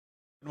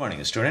Good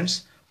morning,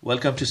 students.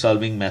 Welcome to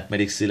Solving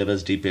Mathematics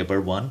Syllabus D Paper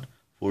 1,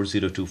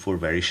 4024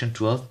 Variation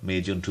 12,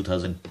 May-June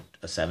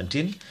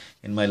 2017.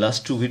 In my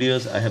last two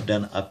videos, I have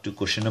done up to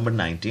question number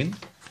 19.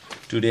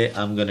 Today,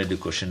 I'm going to do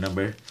question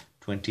number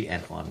 20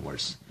 and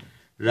onwards.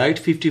 Write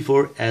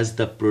 54 as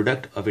the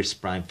product of its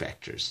prime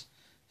factors.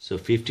 So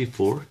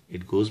 54,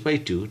 it goes by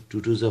 2.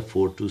 2 2s are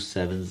 4, 2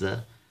 7s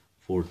are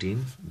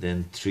 14,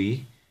 then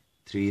 3,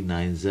 3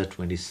 9s are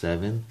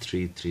 27,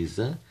 3 3s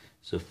are.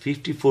 So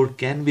 54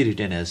 can be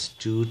written as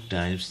 2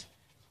 times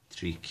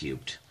 3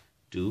 cubed.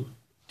 2,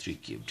 3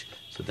 cubed.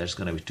 So that's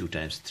going to be 2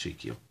 times 3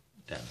 cubed.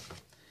 Done.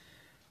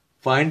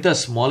 Find the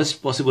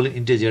smallest possible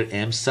integer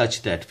m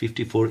such that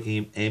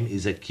 54m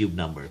is a cube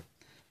number.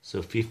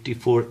 So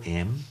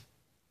 54m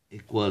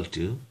equal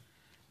to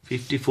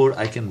 54,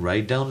 I can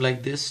write down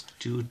like this,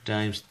 2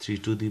 times 3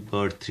 to the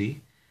power 3.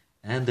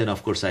 And then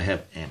of course I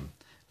have m.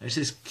 This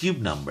is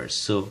cube numbers.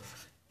 So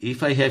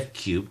if I have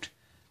cubed,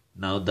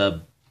 now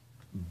the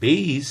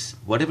base,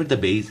 whatever the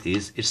base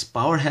is, its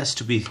power has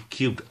to be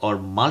cubed or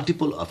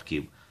multiple of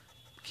cube.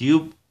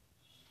 Cube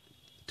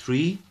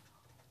 3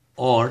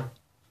 or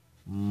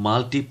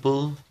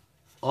multiple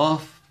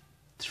of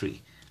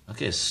 3.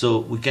 Okay, so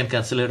we can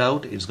cancel it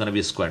out. It's going to be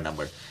a square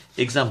number.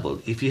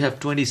 Example, if you have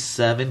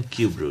 27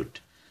 cube root.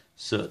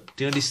 So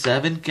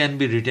 27 can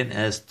be written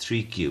as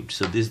 3 cubed.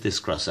 So this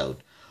cross out.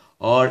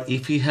 Or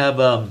if you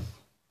have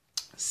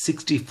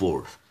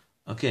 64.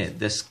 Okay,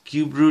 that's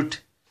cube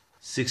root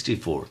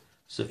 64.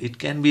 So it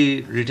can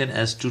be written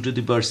as 2 to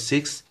the power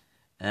 6,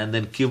 and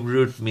then cube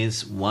root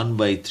means 1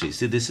 by 3.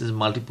 See, this is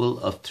multiple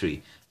of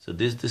 3. So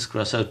this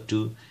cross out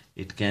 2,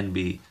 it can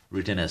be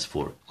written as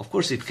 4. Of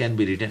course, it can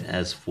be written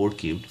as 4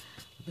 cubed.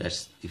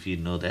 That's if you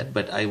know that.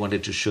 But I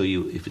wanted to show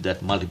you if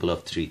that multiple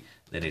of 3,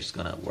 then it's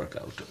going to work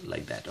out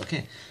like that.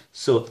 Okay.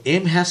 So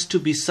m has to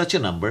be such a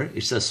number.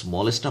 It's the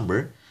smallest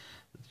number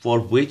for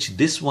which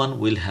this one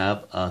will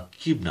have a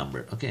cube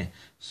number. Okay.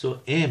 So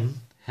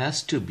m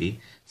has to be,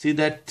 see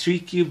that 3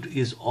 cubed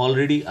is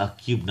already a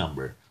cube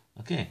number.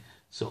 Okay,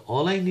 so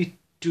all I need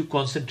to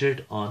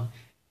concentrate on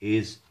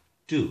is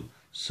 2.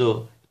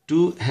 So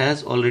 2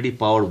 has already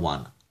power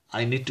 1.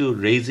 I need to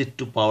raise it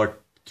to power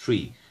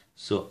 3.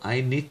 So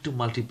I need to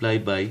multiply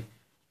by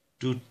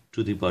 2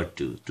 to the power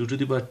 2. 2 to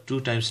the power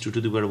 2 times 2 to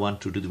the power 1,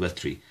 2 to the power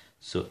 3.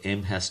 So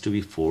m has to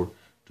be 4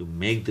 to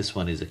make this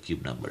one is a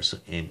cube number. So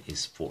m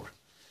is 4.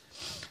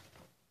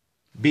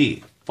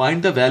 B.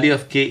 Find the value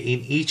of k in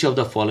each of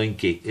the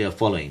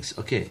followings.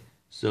 Okay,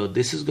 so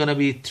this is going to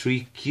be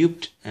 3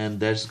 cubed, and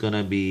that's going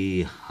to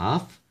be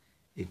half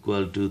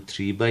equal to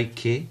 3 by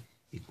k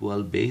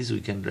equal base. We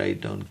can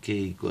write down k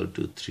equal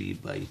to 3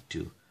 by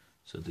 2.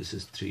 So this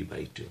is 3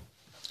 by 2.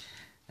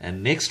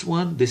 And next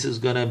one, this is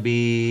going to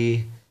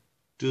be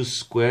 2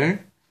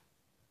 square.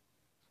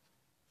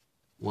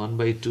 1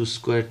 by 2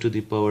 square to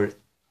the power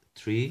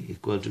 3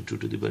 equal to 2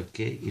 to the power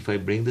k. If I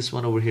bring this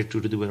one over here,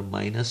 2 to the power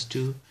minus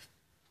 2.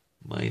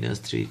 Minus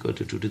 3 equal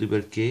to 2 to the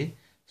power k.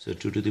 So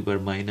 2 to the power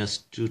minus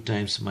 2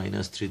 times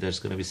minus 3, that's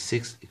going to be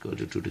 6 equal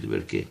to 2 to the power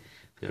k.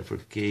 Therefore,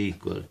 k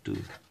equal to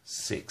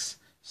 6.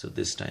 So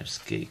this times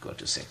k equal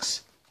to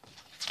 6.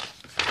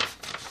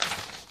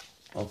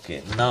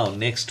 Okay, now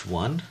next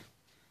one.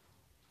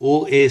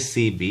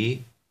 OACB.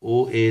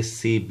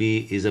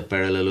 OACB is a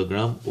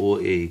parallelogram.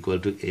 OA equal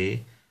to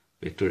A,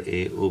 vector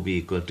A, OB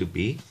equal to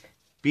B.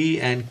 P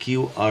and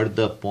Q are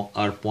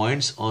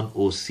points on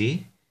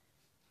OC.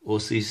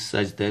 OC is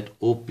such that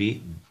OP,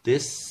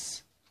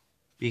 this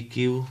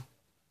PQ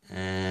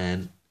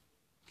and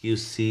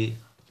QC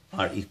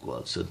are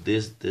equal. So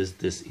this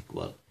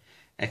equal.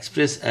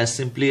 Express as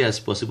simply as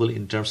possible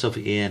in terms of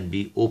A and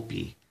B, OP.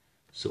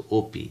 So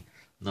OP.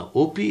 Now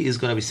OP is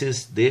going to be,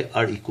 since they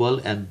are equal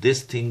and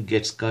this thing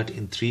gets cut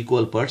in 3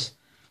 equal parts.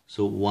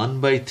 So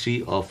 1 by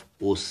 3 of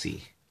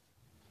OC.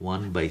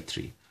 1 by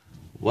 3.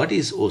 What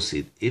is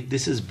OC? If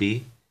this is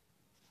B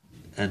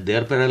and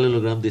their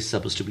parallelogram, this is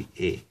supposed to be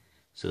A.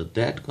 So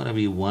that's going to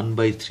be 1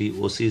 by 3.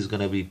 OC is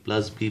going to be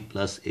plus B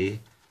plus A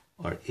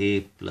or A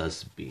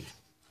plus B.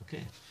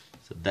 Okay.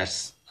 So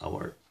that's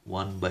our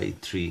 1 by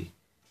 3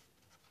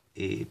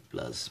 A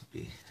plus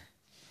B.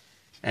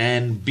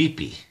 And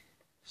BP.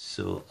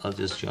 So I'll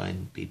just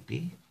join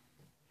BP.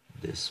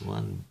 This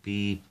one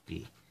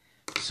BP.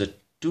 So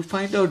to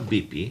find out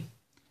BP,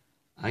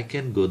 I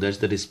can go, that's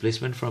the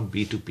displacement from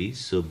B to P.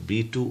 So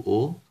B to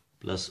O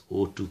plus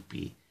O to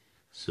P.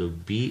 So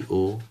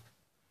BO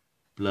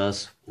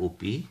plus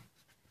OP,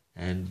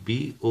 and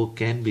BO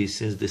can be,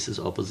 since this is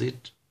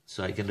opposite,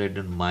 so I can write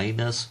down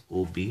minus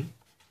OB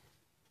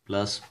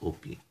plus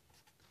OP.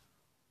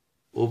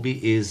 OB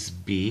is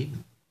B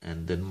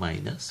and then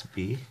minus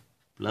B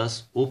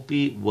plus OP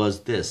was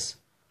this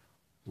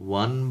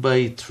 1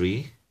 by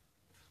 3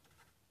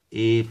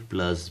 A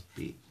plus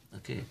B.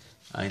 Okay,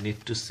 I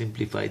need to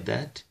simplify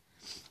that.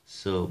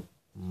 So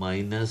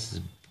minus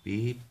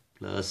B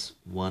plus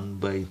 1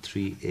 by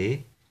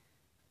 3A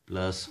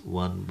plus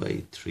 1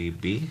 by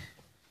 3b.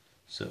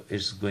 So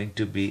it's going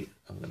to be,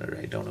 I'm going to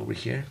write down over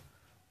here,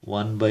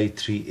 1 by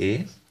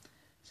 3a.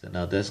 So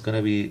now that's going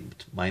to be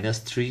minus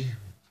 3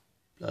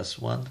 plus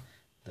 1,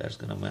 that's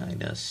going to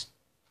minus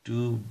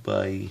 2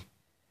 by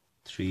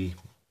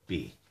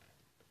 3b.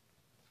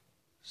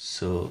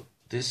 So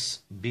this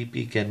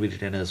BP can be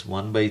written as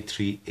 1 by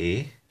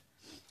 3a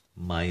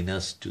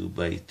minus 2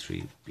 by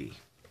 3b.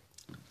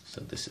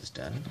 So this is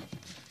done.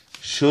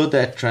 Show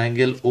that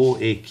triangle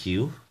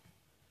OAQ,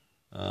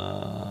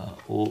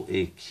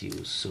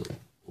 so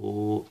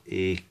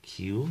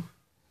OAQ,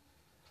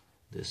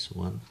 this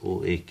one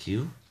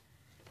OAQ,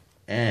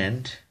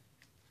 and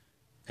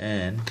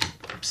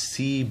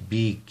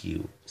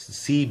CBP,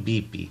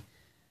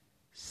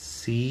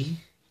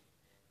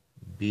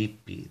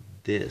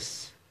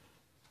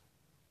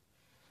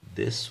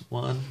 this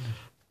one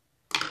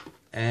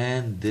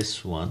and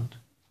this one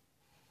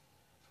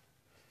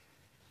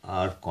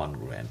are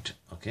congruent.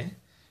 Okay,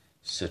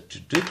 so to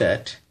do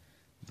that,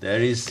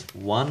 there is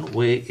one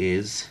way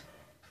is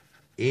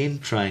in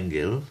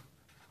triangle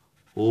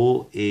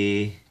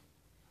OAQ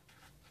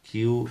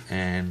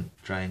and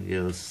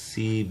triangle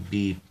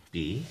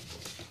CBP,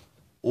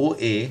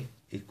 OA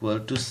equal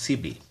to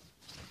CB,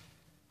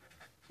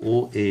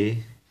 OA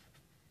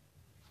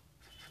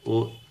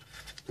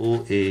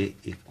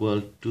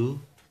equal to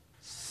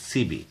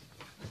CB.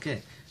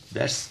 Okay,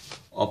 that's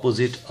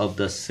opposite of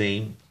the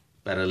same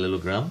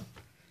parallelogram.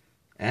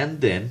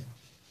 And then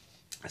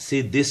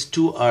see, these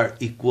two are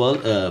equal,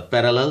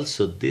 parallel,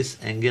 so this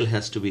angle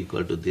has to be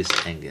equal to this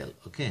angle.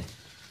 Okay,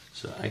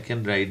 so I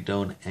can write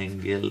down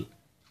angle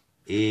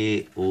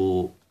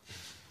AOQ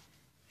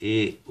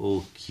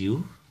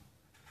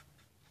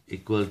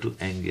equal to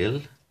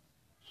angle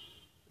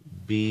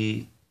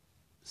BCP.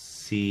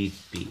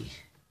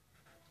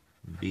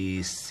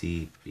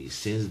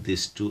 Since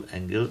these two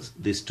angles,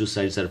 these two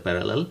sides are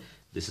parallel,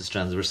 this is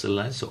transversal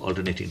line, so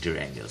alternating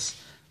interior angles.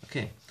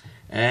 Okay,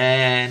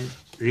 and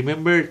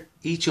remember,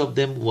 each of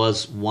them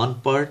was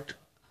one part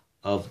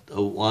of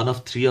one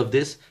of three of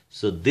this,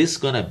 so this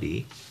gonna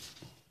be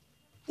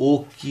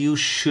OQ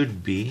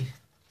should be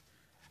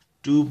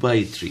 2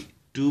 by 3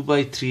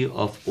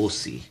 of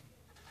OC,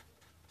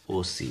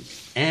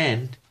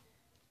 and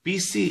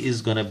PC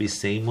is gonna be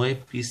same way,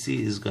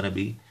 PC is gonna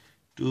be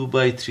 2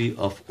 by 3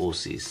 of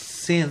OC.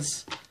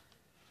 Since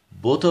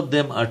both of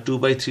them are 2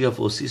 by 3 of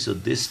OC, so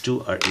these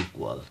two are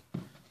equal.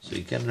 So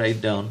you can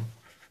write down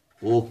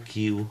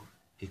OQ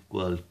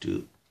equal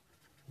to,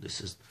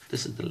 this is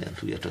the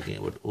length we are talking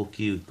about, OQ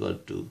equal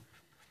to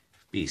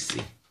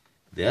PC.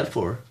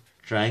 Therefore,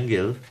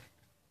 triangle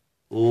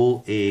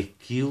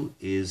OAQ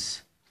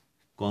is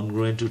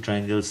congruent to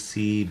triangle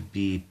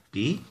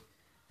CBP,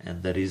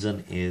 and the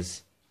reason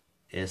is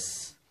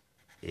SAS.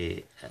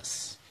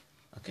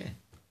 Okay,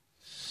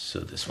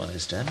 so this one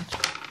is done.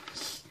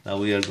 Now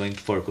we are going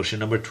for question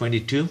number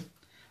 22.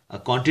 A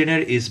container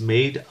is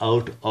made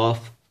out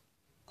of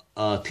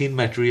a thin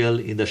material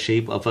in the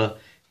shape of a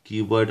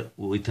cuboid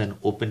with an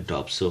open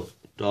top. So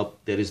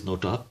top, there is no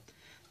top.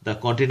 The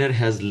container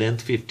has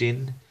length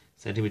 15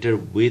 centimeter,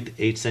 width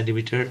 8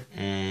 centimeter,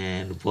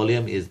 and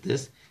volume is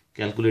this.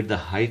 Calculate the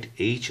height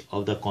h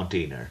of the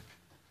container.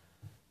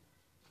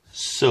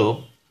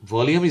 So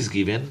volume is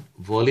given,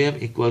 volume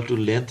equal to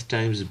length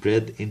times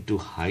breadth into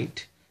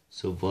height.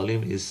 So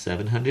volume is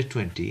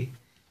 720,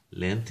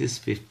 length is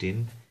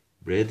 15,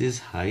 breadth is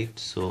height,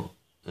 so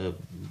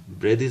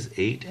breadth is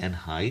 8 and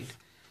height.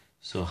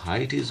 So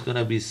height is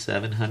gonna be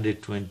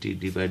 720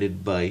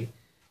 divided by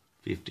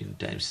 15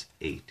 times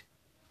 8.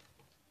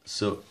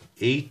 So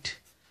 8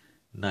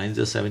 9s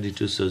are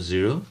 72, so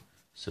 0.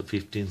 So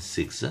 15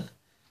 6.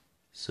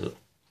 So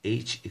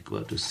h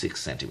equal to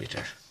 6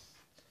 centimeter.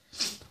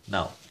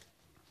 Now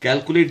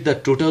calculate the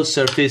total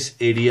surface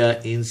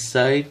area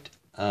inside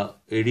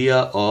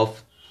area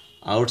of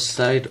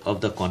outside of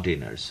the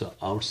container. So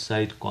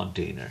outside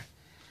container.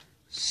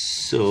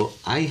 So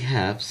I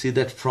have, see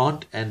that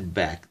front and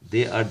back,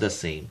 they are the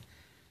same.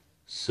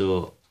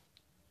 So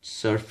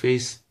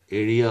surface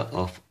area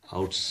of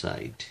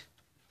outside.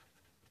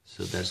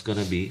 So that's going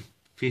to be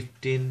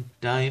 15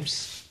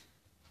 times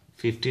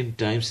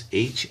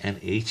h, and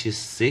h is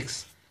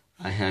 6.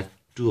 I have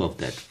two of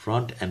that,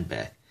 front and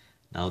back.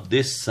 Now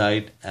this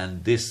side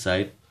and this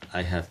side,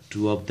 I have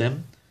two of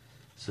them.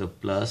 So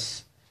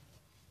plus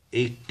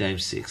 8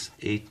 times 6,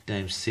 8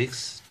 times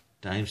 6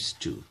 times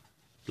 2,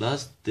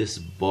 plus this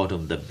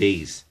bottom, the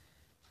base,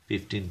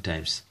 15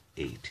 times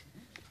 8.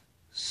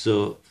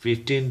 So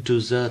 15 to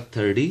the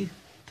 30,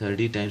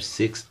 30 times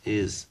 6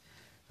 is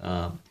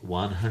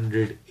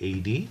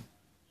 180.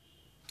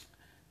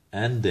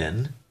 And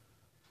then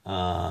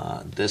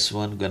this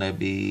one gonna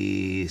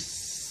be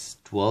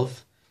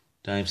 12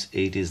 times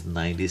 8 is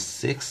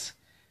 96.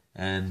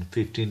 And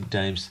 15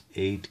 times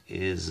 8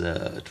 is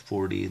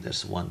 40,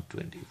 that's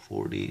 120,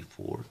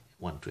 44,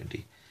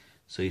 120.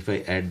 So if I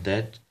add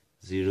that,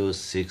 0,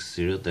 6,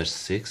 0, that's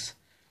 6,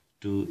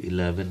 2,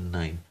 11,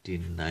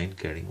 99,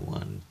 carrying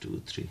 1,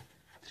 2, 3,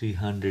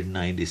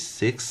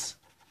 396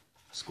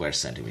 square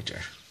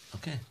centimeter.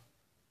 Okay.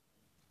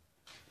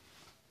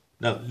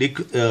 Now,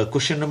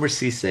 question number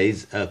C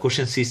says,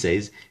 question C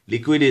says,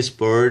 liquid is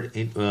poured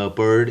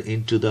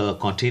into the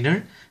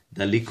container.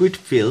 The liquid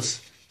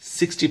fills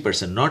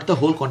 60%, not the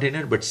whole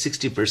container, but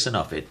 60%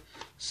 of it.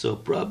 So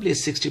probably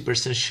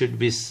 60% should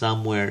be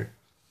somewhere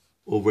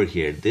over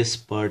here. This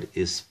part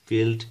is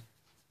filled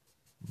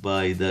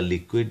by the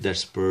liquid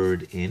that's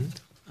poured in.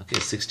 Okay,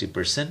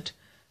 60%.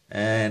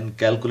 And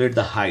calculate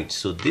the height.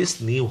 So this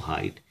new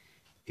height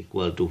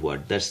equal to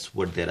what? That's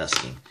what they're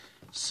asking.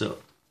 So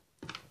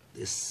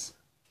this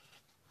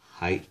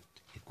height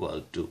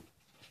equal to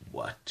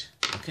what?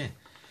 Okay,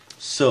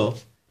 so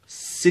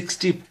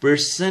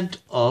 60%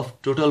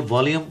 of total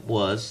volume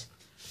was,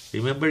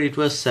 remember it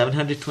was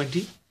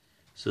 720.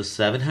 So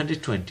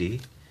 720,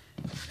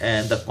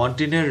 and the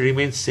container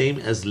remains same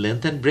as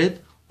length and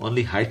breadth,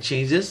 only height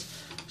changes.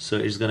 So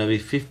it's gonna be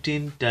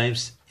 15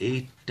 times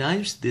 8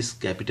 times this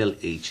capital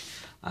H.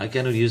 I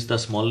cannot use the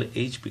small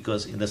h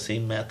because in the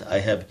same math I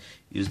have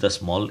used the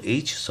small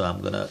h, so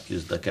I'm gonna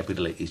use the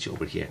capital H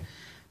over here.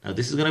 Now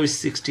this is gonna be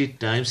 60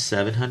 times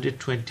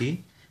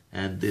 720,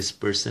 and this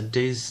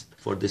percentage,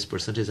 for this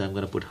percentage I'm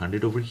gonna put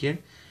 100 over here,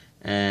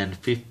 and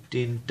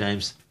 15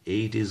 times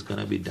 8 is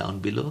gonna be down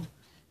below,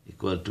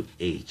 equal to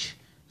H.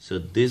 So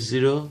this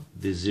 0,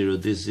 this 0,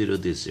 this 0,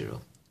 this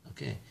 0.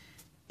 Okay,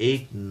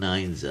 8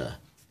 9s are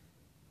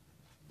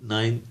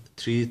 9,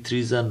 3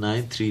 3s are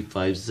 9, 3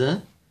 5s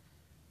are.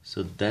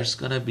 So that's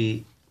gonna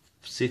be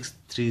 6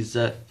 3s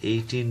are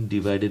 18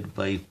 divided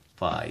by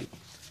 5.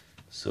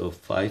 So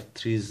 5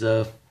 3s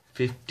are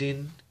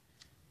 15.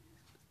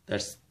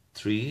 That's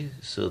 3.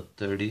 So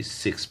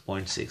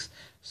 36.6.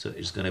 So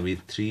it's gonna be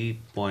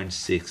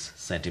 3.6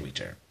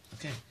 centimeter.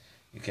 Okay,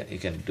 you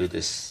can do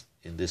this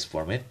in this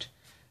format.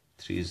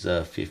 3 is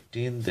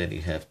 15, then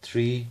you have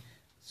 3,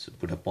 so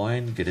put a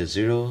point, get a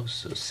 0,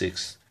 so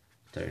 6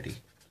 30.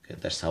 Okay,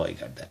 that's how I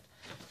got that.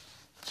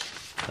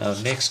 Now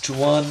next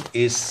one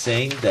is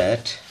saying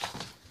that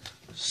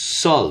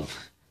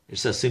solve.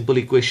 It's a simple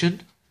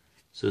equation.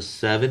 So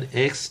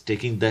 7x,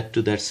 taking that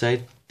to that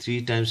side,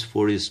 3 times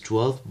 4 is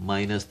 12,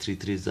 minus 3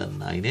 3s are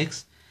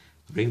 9x.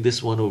 Bring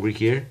this one over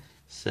here,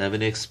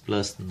 7x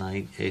plus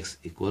 9x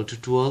equal to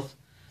 12.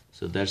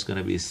 So that's going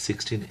to be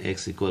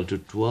 16x equal to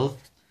 12.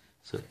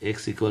 So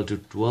x equal to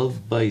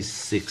 12 by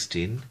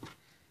 16.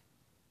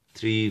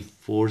 3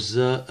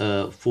 4s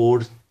are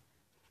 4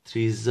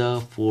 3s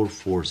are 4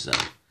 4s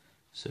are.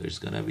 So it's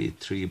going to be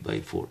 3 by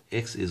 4.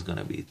 X is going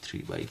to be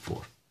 3 by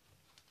 4.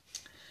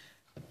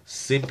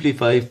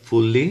 Simplify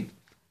fully.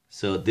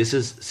 So this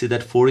is, see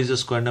that 4 is a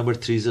square number,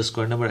 3 is a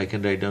square number. I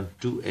can write down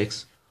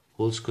 2x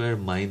whole square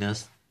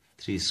minus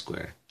 3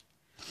 square.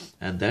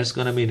 And that's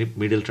going to be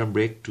middle term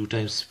break, 2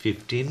 times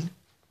 15.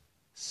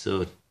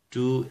 So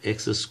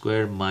 2x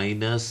square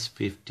minus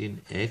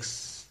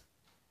 15x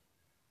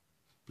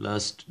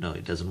plus, no,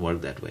 it doesn't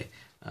work that way.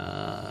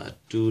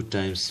 2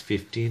 times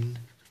 15,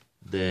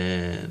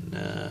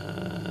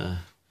 then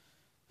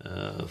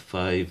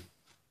 5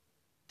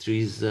 3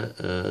 is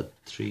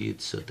 3,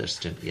 so that's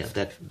 10. Yeah,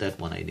 that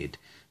one I need.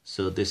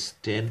 So this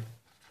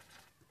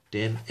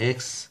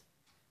 10x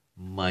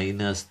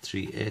minus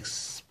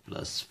 3x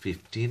plus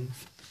 15.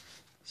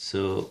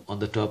 So on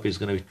the top is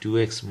going to be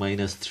 2x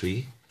minus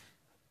 3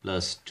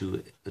 plus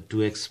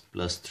 2x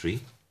plus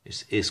 3.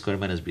 It's a square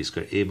minus b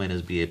square, a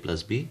minus b, a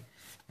plus b.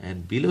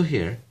 And below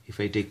here, if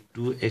I take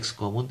 2x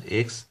common,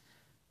 x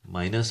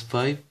minus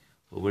 5.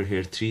 Over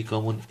here 3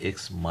 common,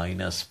 x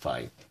minus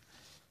 5.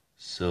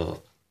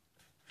 So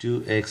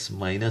 2x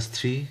minus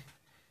 3,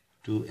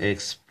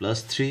 2x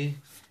plus 3,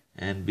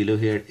 and below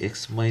here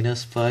x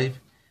minus 5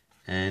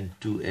 and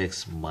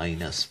 2x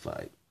minus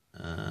 5.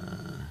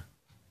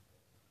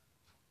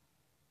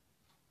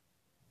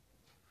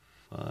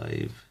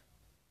 5.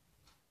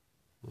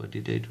 What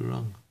did I do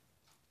wrong?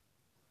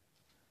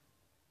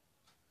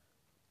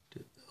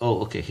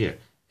 Oh, okay, here.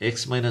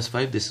 X minus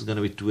 5, this is going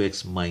to be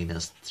 2x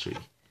minus 3.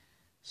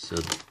 So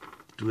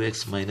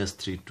 2x minus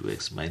 3,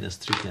 2x minus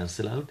 3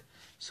 cancel out.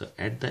 So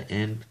at the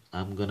end,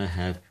 I'm going to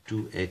have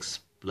 2x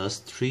plus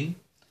 3,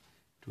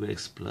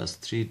 2x plus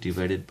 3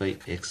 divided by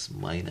x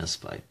minus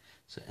 5.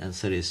 So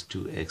answer is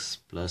 2x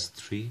plus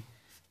 3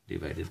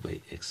 divided by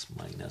x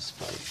minus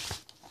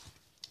 5.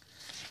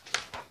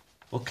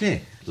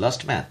 Okay,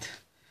 last math.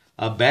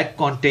 A bag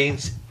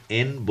contains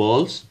n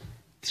balls.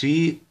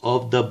 3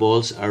 of the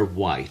balls are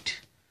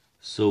white.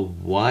 So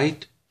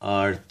white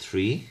are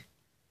 3.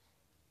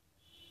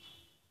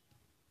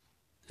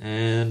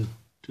 And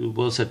 2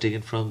 balls are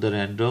taken from the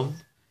random.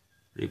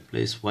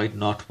 Replace white,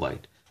 not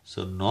white.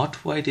 So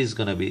not white is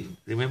going to be,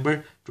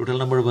 remember total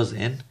number was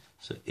n.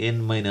 So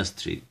n minus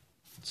 3.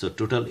 So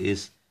total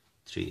is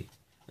 3.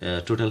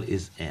 Total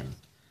is n.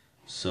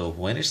 So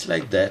when it's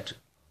like that,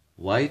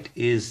 white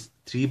is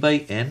 3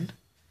 by n.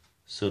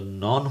 So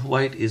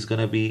non-white is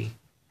going to be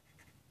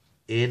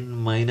n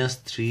minus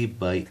 3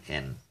 by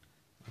n.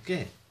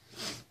 Okay.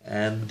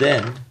 And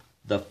then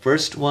the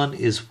first one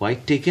is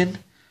white taken.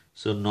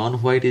 So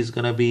non-white is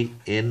going to be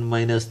n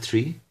minus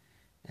 3.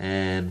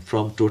 And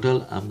from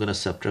total, I'm going to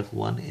subtract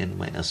 1, n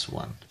minus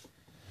 1.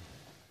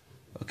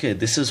 Okay,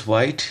 this is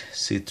white.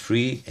 See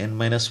 3, n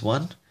minus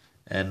 1.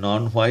 And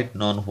non-white,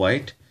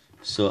 non-white.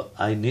 So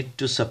I need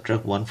to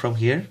subtract 1 from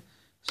here.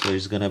 So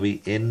it's gonna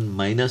be n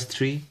minus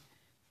 3,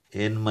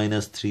 n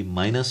minus 3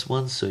 minus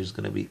 1, so it's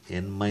gonna be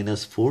n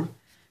minus 4,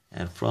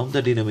 and from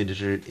the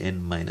denominator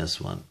n minus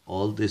 1.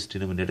 All this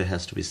denominator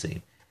has to be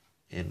same,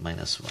 n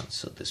minus 1.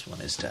 So this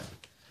one is done.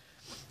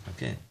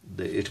 Okay,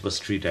 it was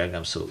tree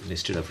diagram, so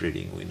instead of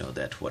reading, we know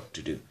that what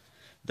to do.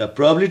 The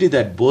probability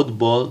that both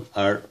balls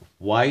are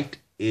white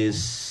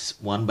is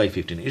 1 by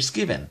 15. It's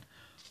given.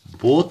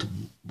 Both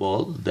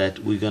ball that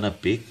we're gonna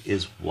pick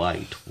is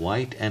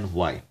white and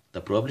white.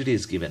 The probability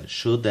is given.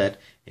 Show that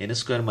n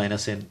square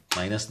minus n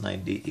minus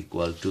 9d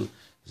equal to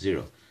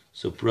 0.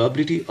 So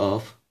probability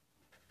of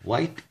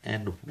white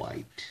and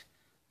white,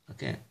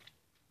 okay,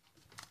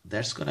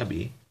 that's gonna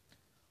be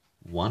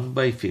 1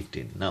 by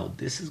 15. Now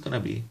this is gonna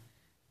be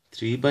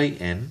 3 by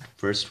n,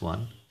 first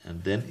one,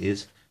 and then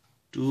is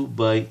 2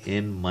 by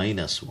n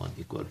minus 1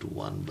 equal to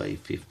 1 by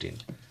 15.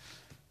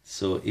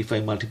 So if I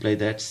multiply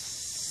that,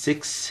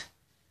 6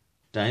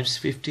 times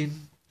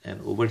 15,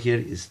 and over here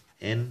is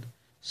n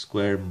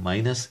square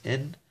minus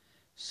n.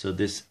 So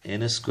this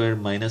n square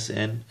minus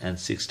n, and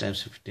 6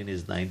 times 15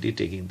 is 90,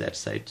 taking that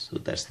side, so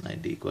that's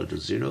 90 equal to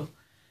 0.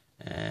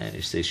 And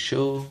it says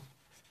show,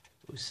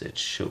 we said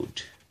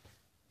showed.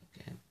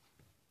 Okay.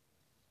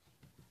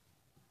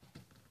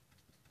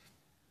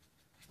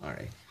 All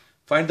right.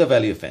 Find the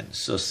value of n.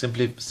 So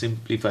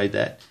simplify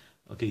that.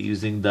 Okay,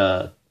 using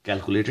the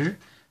calculator.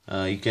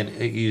 You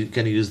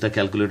can use the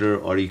calculator,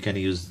 or you can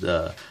use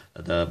the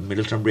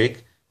middle term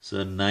break.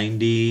 So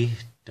 90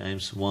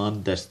 times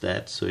 1, that's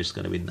that. So it's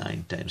going to be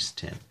 9 times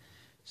 10.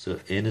 So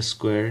n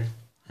square,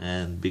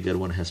 and bigger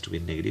one has to be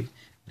negative.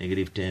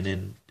 Negative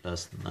 10n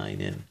plus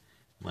 9n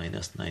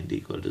minus 90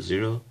 equal to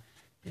 0.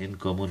 N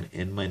common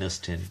n minus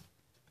 10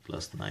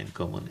 plus 9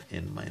 common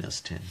n minus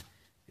 10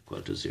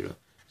 equal to 0.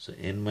 So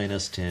n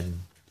minus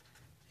 10,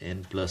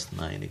 n plus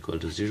 9 equal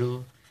to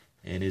 0.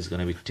 N is going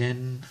to be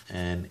 10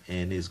 and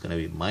n is going to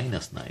be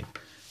minus 9.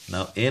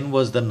 Now n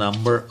was the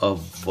number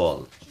of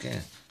ball.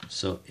 Okay,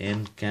 so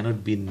n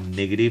cannot be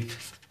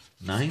negative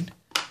 9.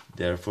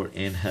 Therefore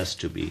n has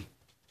to be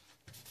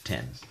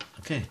 10.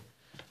 Okay,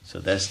 so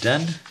that's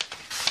done.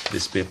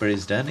 This paper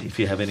is done. If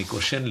you have any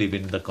question, leave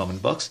it in the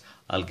comment box.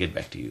 I'll get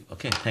back to you.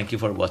 Okay, thank you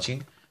for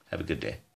watching. Have a good day.